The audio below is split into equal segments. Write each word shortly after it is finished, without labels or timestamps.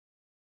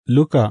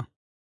Luka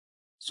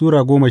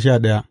Sura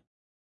 11.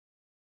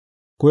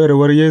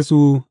 Koyarwar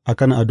Yesu a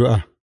kan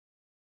addu'a.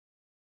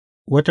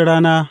 Wata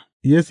rana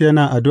Yesu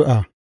yana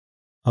addu'a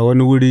a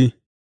wani wuri,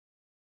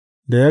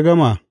 da ya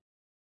gama,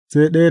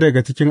 sai ɗaya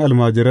daga cikin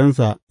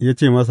almajiransa ya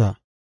ce masa,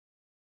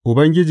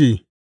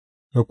 Ubangiji,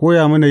 ka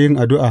koya mana yin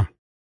addu'a,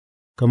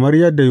 kamar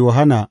yadda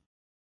Yohanna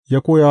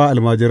ya koya wa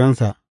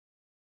almajiransa.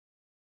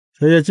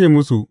 Sai ya ce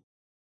musu,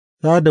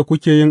 Sa'ad da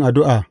kuke yin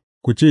addu'a,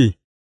 ku ce,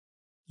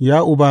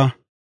 Ya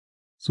Uba,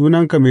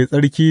 sunanka mai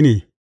tsarki ne,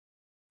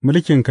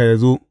 mulkinka ya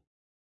zo,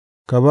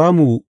 ka ba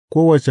mu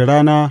kowace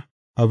rana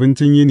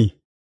abincin yini,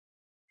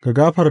 ka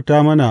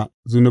gafarta mana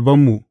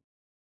zunubanmu,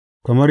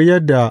 kamar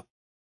yadda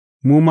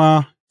mu ma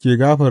ke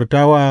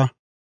gafarta wa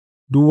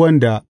duk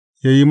wanda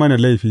ya yi mana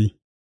laifi,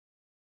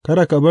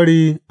 kada ka bari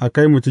a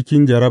kai mu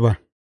cikin jarraba.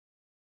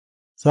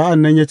 Sa'an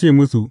nan ya ce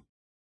musu,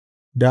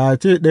 Da a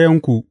ce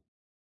ɗayanku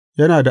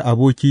yana da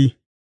aboki,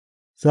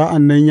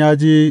 sa'an nan ya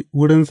je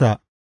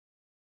wurinsa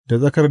da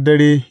tsakar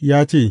dare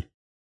ya ce,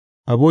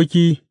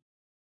 Aboki,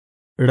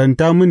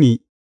 ranta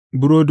mini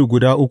burodi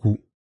guda uku,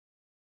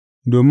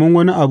 domin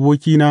wani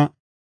abokina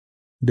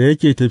da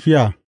yake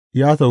tafiya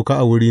ya sauka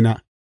a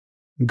wurina,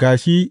 ga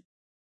shi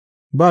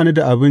ba ni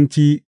da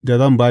abinci da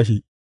zan ba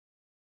shi.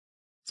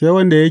 Sai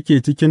wanda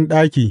yake cikin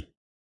ɗaki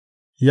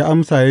ya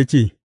amsa ya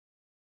ce,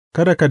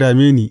 Kada ka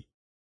dame ni,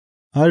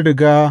 an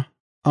riga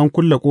an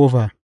kulle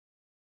ƙofa,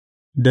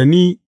 da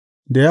ni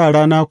da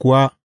yarana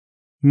kuwa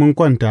mun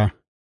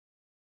kwanta,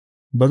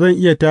 ba zan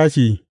iya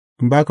tashi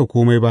in ba ka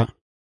kome ba.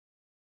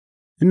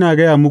 Ina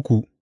gaya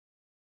muku,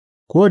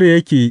 ko da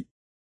yake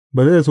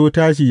ba zai so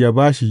tashi ya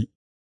ba shi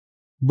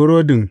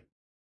burodin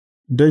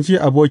don shi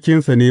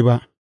abokinsa ne ba,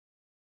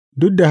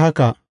 duk da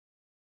haka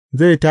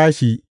zai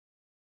tashi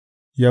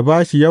ya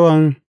ba shi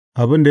yawan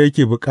abin da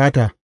yake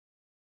bukata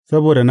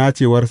saboda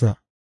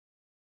nacewarsa.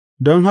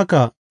 Don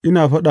haka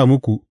ina faɗa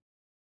muku,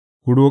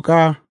 ku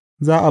roƙa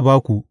za a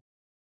ba ku,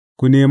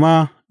 ku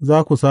nema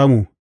za ku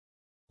samu,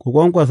 ku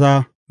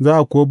ƙwanƙwasa za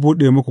a kuwa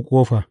buɗe muku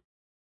ƙofa.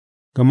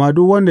 Gama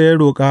duk wanda ya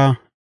roƙa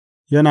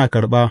yana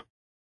karɓa,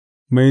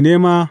 mai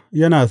nema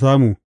yana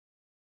samu,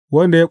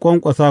 wanda ya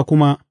ƙwanƙwasa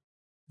kuma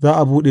za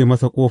a buɗe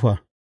masa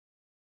ƙofa.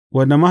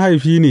 Wane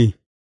mahaifi ne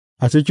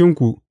a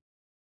cikinku,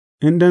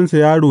 in ɗansa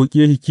ya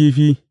roƙe shi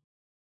kifi,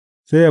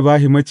 sai ya ba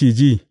shi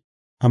maciji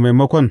a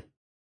maimakon,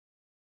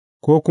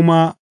 ko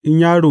kuma in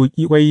ya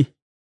roƙi ƙwai,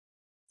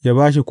 ya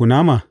ba shi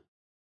kunama?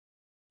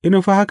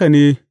 In fa haka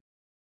ne,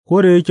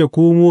 ko da yake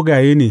ku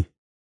mugaye ne,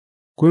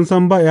 kun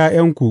san ba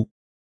 ’ya'yanku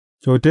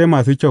kyautai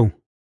masu kyau,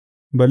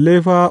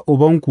 balle fa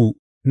Ubanku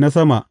na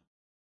sama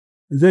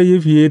zai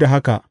yi fiye da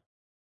haka,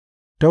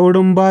 ta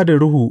wurin ba da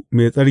Ruhu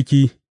Mai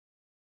Tsarki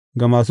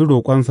ga masu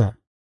roƙonsa.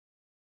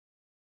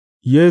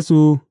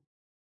 Yesu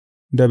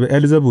da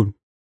Be'elzebul.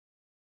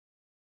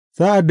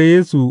 Sa'ad da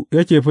Yesu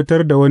yake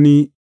fitar da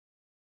wani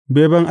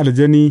beben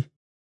aljani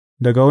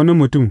daga wani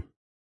mutum,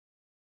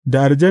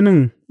 da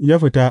aljanin ya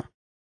fita,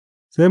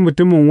 sai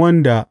mutumin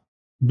wanda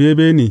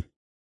bebe ne,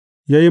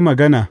 ya yi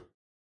magana,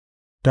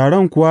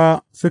 taron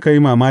kuwa suka yi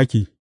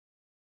mamaki,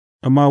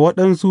 amma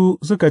waɗansu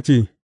suka ce,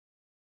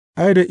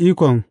 Ai, da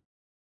ikon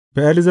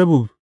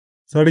Be'elzebub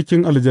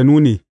sarkin aljanu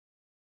ne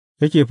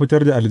yake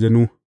fitar da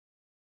aljanu.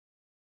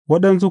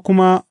 Waɗansu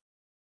kuma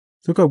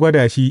suka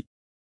gwada shi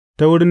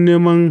ta wurin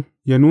neman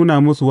ya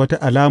nuna musu wata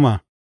alama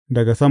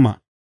daga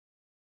sama.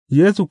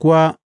 Yesu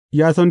kuwa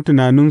ya san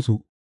tunaninsu,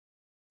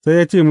 sai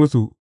ya ce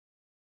musu,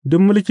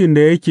 Duk mulkin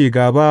da yake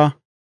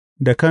gāba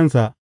da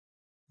kansa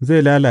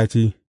zai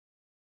lalace,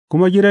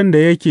 kuma gidan da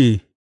yake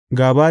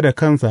gāba da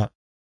kansa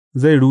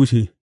zai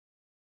rushe.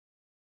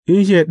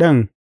 In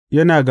Shaiɗan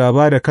yana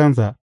gāba da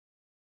kansa,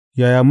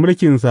 yaya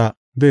mulkinsa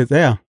zai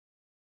tsaya?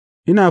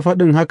 Ina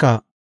faɗin haka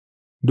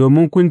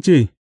domin kun ce,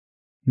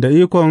 Da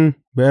ikon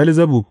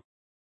Be'elzebub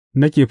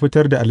nake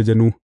fitar da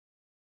aljanu.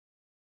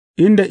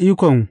 In da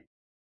ikon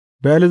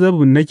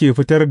Be'elzebub nake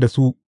fitar da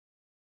su,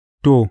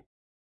 to,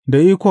 da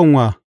ikon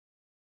wa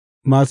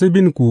masu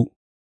binku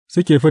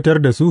suke fitar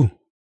da su?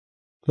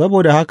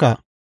 Saboda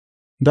haka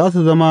za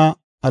su zama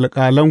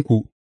alƙalanku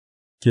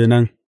ke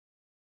nan.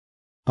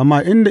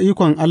 Amma in da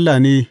ikon Allah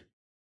ne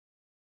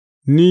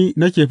ni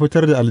nake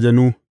fitar da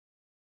aljanu,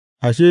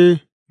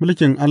 ashe,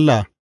 mulkin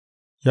Allah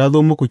ya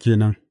zo muku ke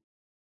nan.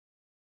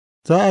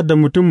 Sa'ad da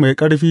mutum mai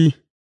ƙarfi,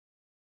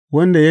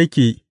 wanda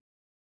yake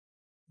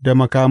da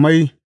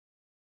makamai,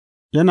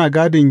 yana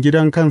gadin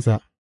gidan kansa,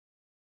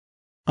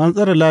 an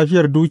tsare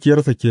lafiyar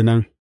dukiyarsa ke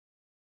nan,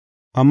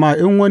 amma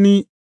in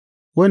wani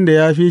wanda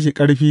ya fi shi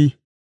ƙarfi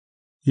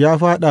ya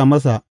fāɗa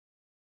masa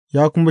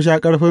ya kuma sha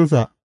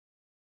ƙarfinsa,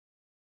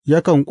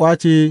 yakan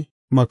ƙwace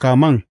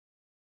makaman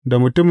da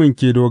mutumin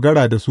ke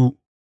dogara da su,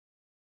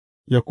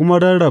 ya kuma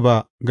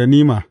rarraba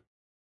ganima.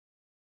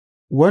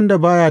 Wanda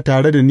ba ya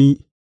tare da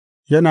ni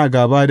yana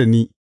gāba da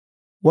ni,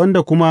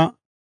 wanda kuma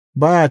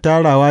ba ya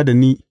tarawa da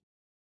ni,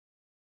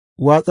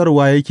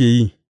 watsarwa yake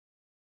yi.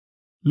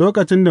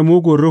 Lokacin da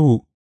mugun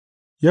ruhu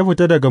ya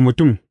fita daga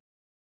mutum,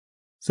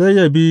 sai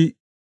ya bi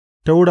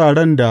ta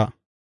wuraren da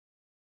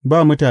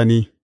ba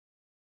mutane,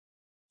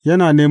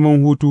 yana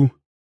neman hutu,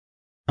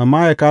 amma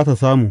ya kāsa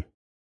samu,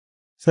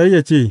 sai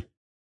ya ce,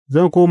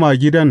 Zan koma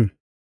gidan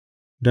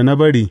da na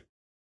bari,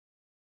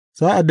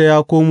 sa'ad da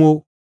ya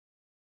komo,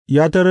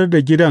 ya tarar da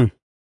gidan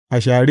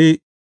a share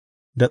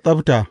da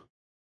tsabta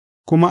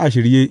kuma a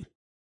shirye,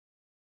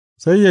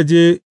 sai ya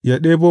je ya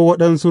ɗebo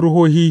waɗansu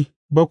ruhohi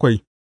bakwai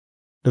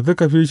da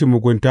suka fi shi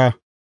mugunta,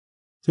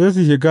 sai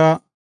su shiga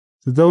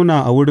su zauna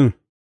a wurin,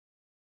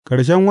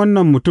 ƙarshen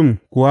wannan mutum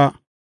kuwa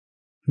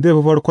zai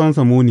fi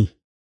farkonsa muni.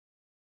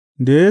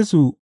 Da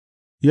Yesu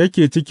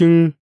yake cikin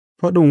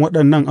faɗin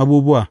waɗannan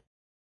abubuwa,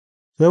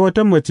 sai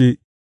wata mace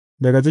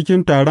daga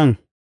cikin taron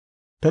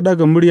ta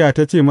ɗaga murya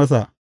ta ce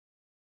masa,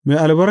 Mai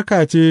albarka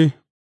ce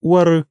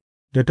uwar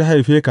da ta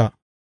haife ka,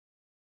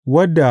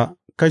 wadda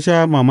ka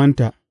sha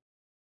mamanta.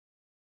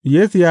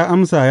 Yesu ya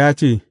amsa ya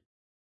ce,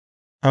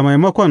 A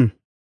maimakon,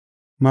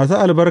 masu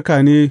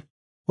albarka ne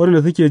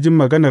waɗanda suke jin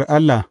maganar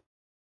Allah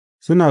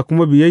suna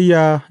kuma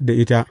biyayya da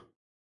ita.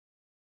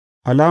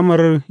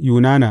 Alamar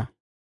Yunana.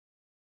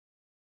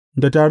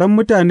 Da taron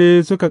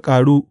mutane suka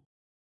ƙaru,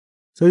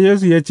 sai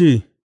Yesu ya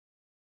ce,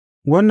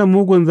 Wannan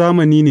mugun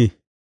zamani ne,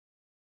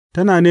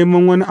 tana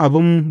neman wani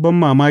abin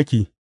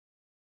banmamaki,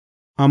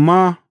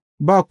 amma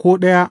ba ko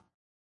ɗaya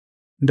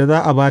da za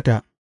a ba ta,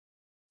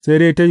 sai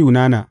dai ta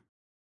Yunana.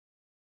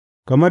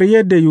 Kamar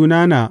yadda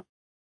Yunana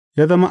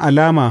ya zama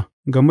alama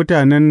ga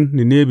mutanen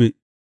Ninebe,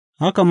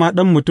 haka ma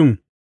Ɗan Mutum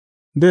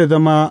zai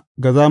zama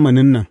ga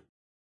zamanin nan.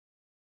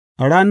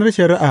 A ranar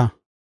shari'a,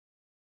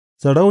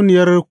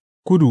 sarauniyar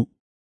Kudu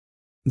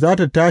za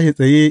tă tashi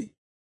tsaye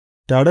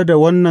tare da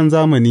wannan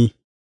zamani,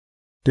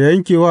 ta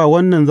yanke wa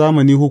wannan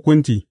zamani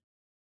hukunci,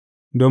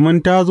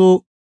 domin ta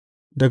zo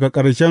daga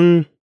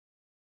ƙarshen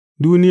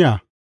duniya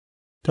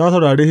ta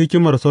saurari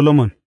hikimar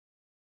Solomon,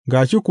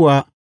 ga shi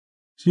kuwa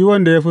shi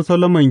wanda ya fi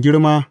Solomon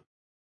girma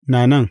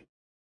na nan.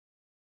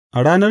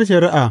 A ranar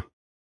shari'a,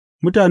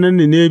 mutanen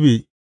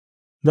Ninebe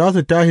za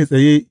su tashi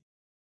tsaye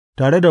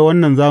tare da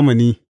wannan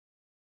zamani,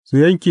 su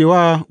yanke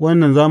wa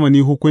wannan zamani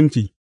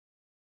hukunci,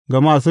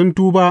 gama sun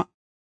tuba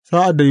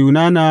sa'ad da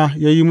Yunana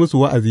ya yi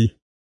musu wa'azi,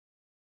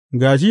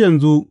 ga shi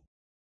yanzu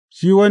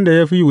shi wanda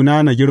ya fi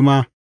Yunana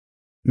girma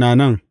na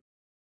nan,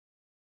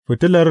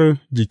 fitilar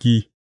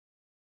jiki.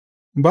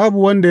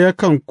 Babu wanda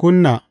yakan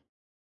ƙuna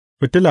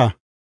fitila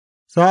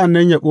sa'an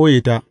nan ya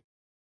ɓoye ta,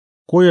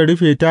 ko ya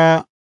rufe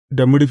ta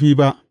da murfi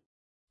ba,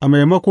 a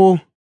maimako,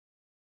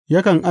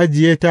 yakan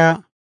ajiye ta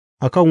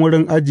a kan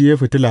wurin ajiye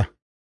fitila,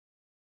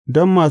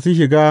 don masu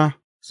shiga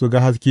su ga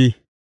haske.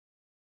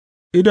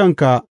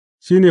 Idonka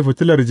shi ne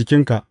fitilar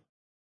jikinka.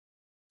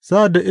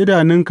 Sa'ad da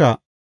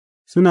idanunka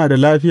suna da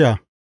lafiya,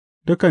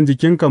 dukan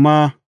jikinka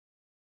ma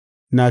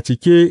na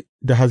cike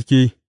da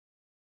haske,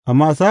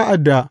 amma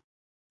sa'ad da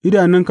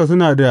idanunka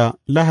suna da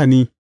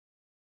lahani,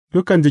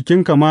 dukan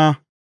jikinka ma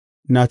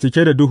na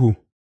cike da duhu.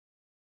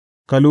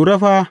 Ka lura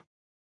fa,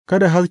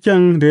 kada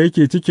hasken da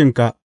yake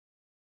cikinka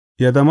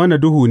ya zamana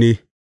duhu ne,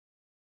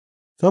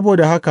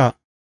 saboda haka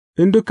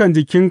in dukan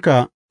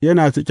jikinka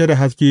yana cike da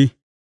haske,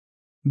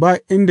 ba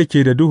inda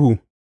ke da duhu,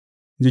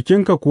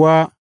 jikinka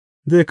kuwa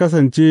zai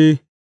kasance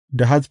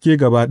da haske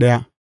gaba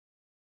ɗaya,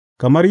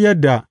 kamar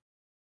yadda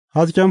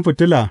hasken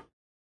fitila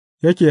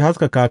yake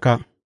haskaka ka.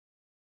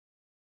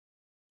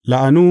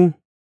 La'anu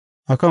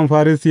a kan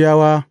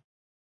Farisiyawa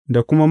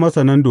da kuma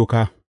masanan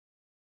doka.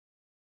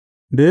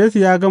 Da Yesu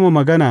ya gama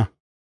magana,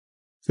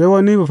 sai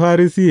wani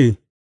Bafarisiye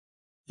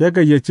ya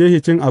gayyace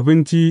shi cin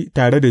abinci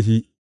tare da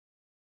shi,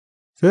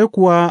 sai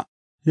kuwa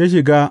ya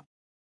shiga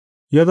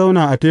ya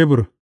zauna a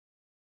tebur,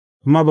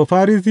 amma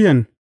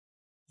Bafarisiyen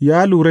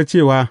ya lura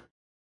cewa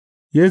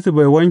Yesu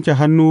bai wanke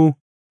hannu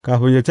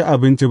kafin ya ci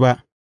abinci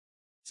ba,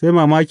 sai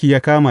mamaki ya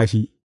kama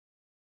shi.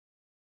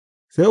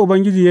 Sai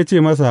Ubangiji ya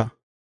ce masa,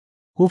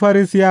 Ku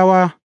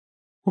Farisiyawa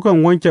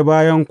kukan wanke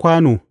bayan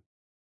kwano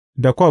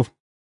da kwaf,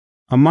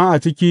 amma a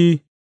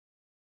ciki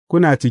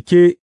kuna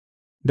cike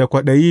da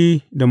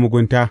kwaɗayi da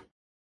mugunta,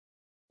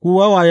 ku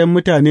wawayen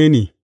mutane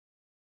ne,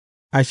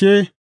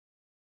 ashe,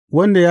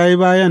 wanda ya yi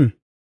bayan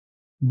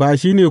ba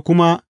shi ne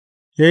kuma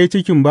ya yi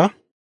cikin ba?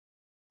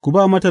 Ku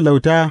ba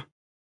matalauta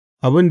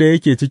abin da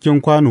yake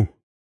cikin kwano,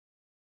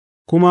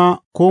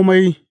 kuma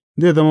kome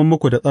zai zama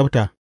muku da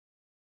tsabta.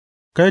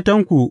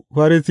 Kaitonku,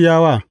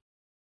 Farisiyawa,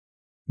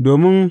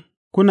 domin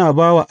kuna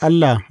ba wa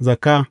Allah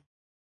zakka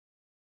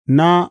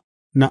na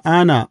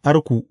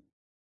na'ana'arku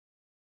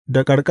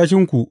da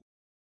ƙarƙashinku,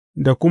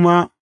 da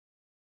kuma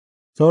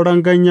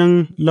sauran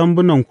ganyen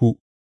lambunanku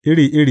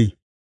iri iri,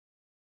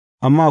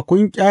 amma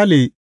kun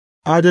ƙyale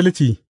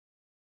adalci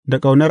da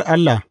ƙaunar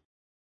Allah,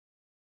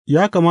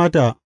 ya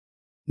kamata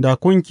da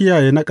kun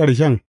kiyaye na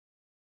ƙarshen,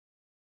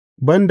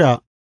 ban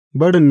da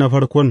barin na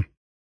farkon.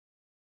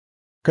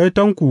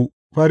 Kaitonku,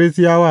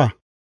 Farisiyawa,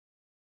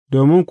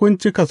 domin kun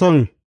cika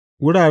son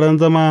wuraren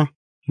zama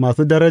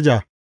masu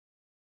daraja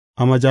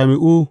a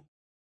majami'u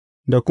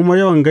da kuma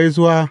yawan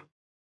gaisuwa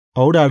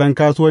a wuraren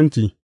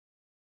kasuwanci,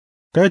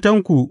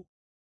 kaitonku,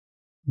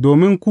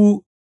 domin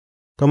ku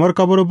kamar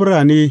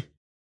kaburbura ne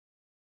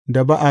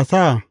da ba a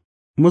sa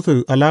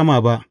musu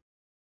alama ba,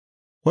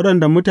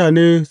 waɗanda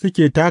mutane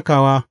suke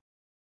takawa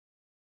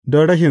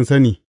don rashin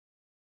sani.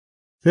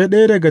 Sai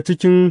ɗaya daga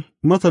cikin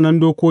masanan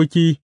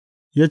dokoki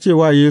ya ce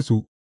wa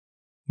Yesu,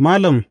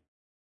 Malam,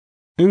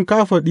 in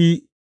ka faɗi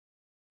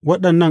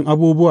waɗannan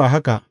abubuwa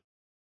haka,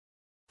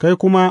 kai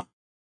kuma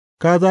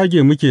ka zage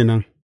mu ke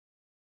nan.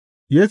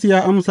 Yesu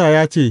ya amsa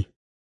ya ce,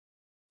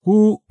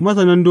 Ku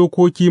masanan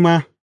dokoki ma,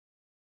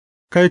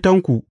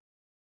 kaitonku,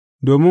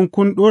 domin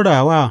kun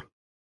ɗora wa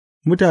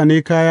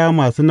mutane kaya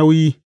masu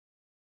nauyi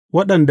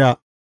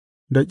waɗanda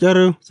da ƙyar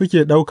suke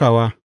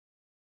ɗaukawa,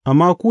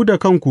 amma ku da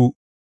kanku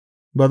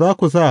ba za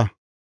ku sa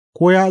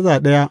ko yatsa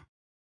ɗaya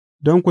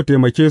don ku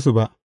taimake su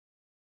ba.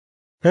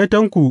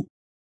 Kaitonku,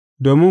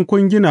 domin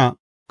kun gina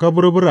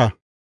kaburbura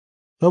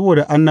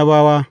saboda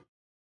annabawa,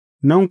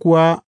 nan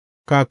kuwa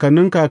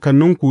kakannin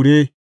kakanninku ne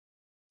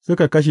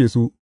suka kashe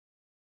su,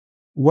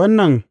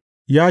 wannan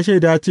ya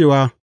shaida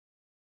cewa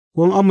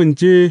kun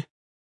amince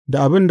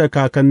da abin da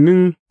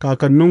kakannin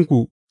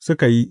kakanninku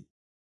suka yi,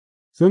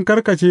 sun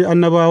karkashe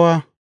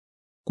annabawa,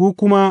 ku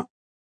kuma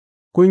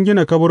kun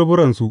gina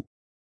kaburburansu.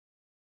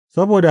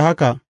 Saboda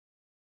haka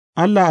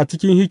Allah a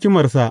cikin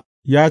hikimarsa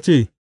ya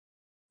ce,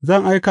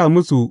 Zan aika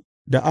musu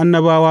da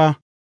annabawa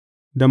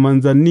da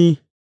manzanni,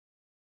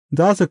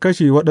 za su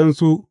kashe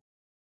waɗansu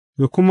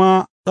su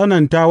kuma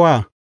tsananta wa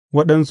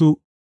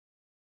waɗansu,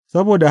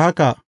 saboda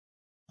haka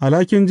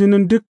alhakin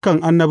jinin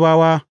dukan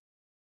annabawa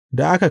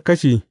da aka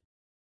kashe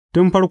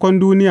tun farkon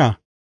duniya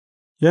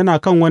yana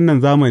kan wannan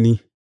zamani,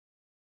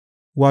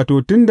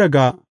 wato, tun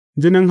daga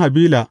jinin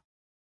Habila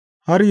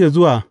har yă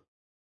zuwa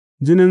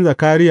jinin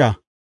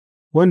Zakariya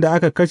wanda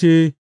aka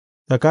kashe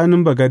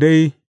tsakanin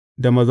bagade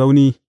da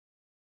mazauni.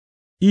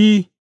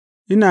 I,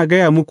 ina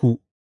gaya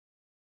muku,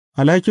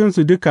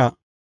 alhakinsu duka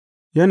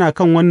yana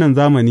kan wannan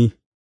zamani.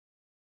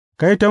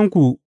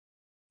 Kaitonku,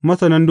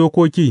 masanan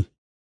dokoki,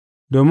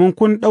 domin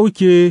kun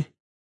ɗauke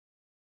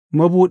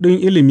mabuɗin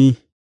ilimi,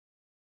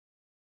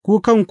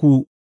 ku kanku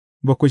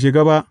ba ku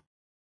shiga ba,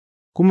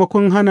 kuma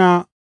kun hana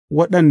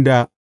waɗanda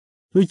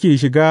suke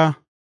shiga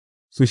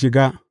su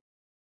shiga.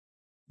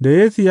 Da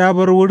Yesu ya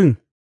bar wurin,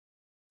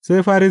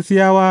 sai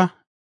Farisiyawa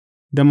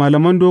da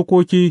malaman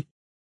dokoki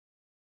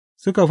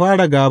suka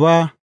fara gāba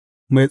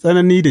mai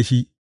tsanani da shi,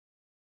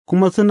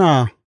 kuma suna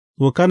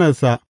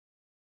tsokanarsa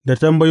da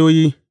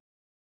tambayoyi,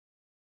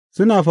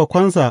 suna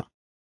fakonsa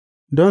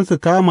don su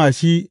kama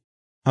shi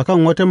a kan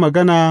wata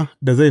magana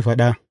da zai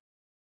faɗa.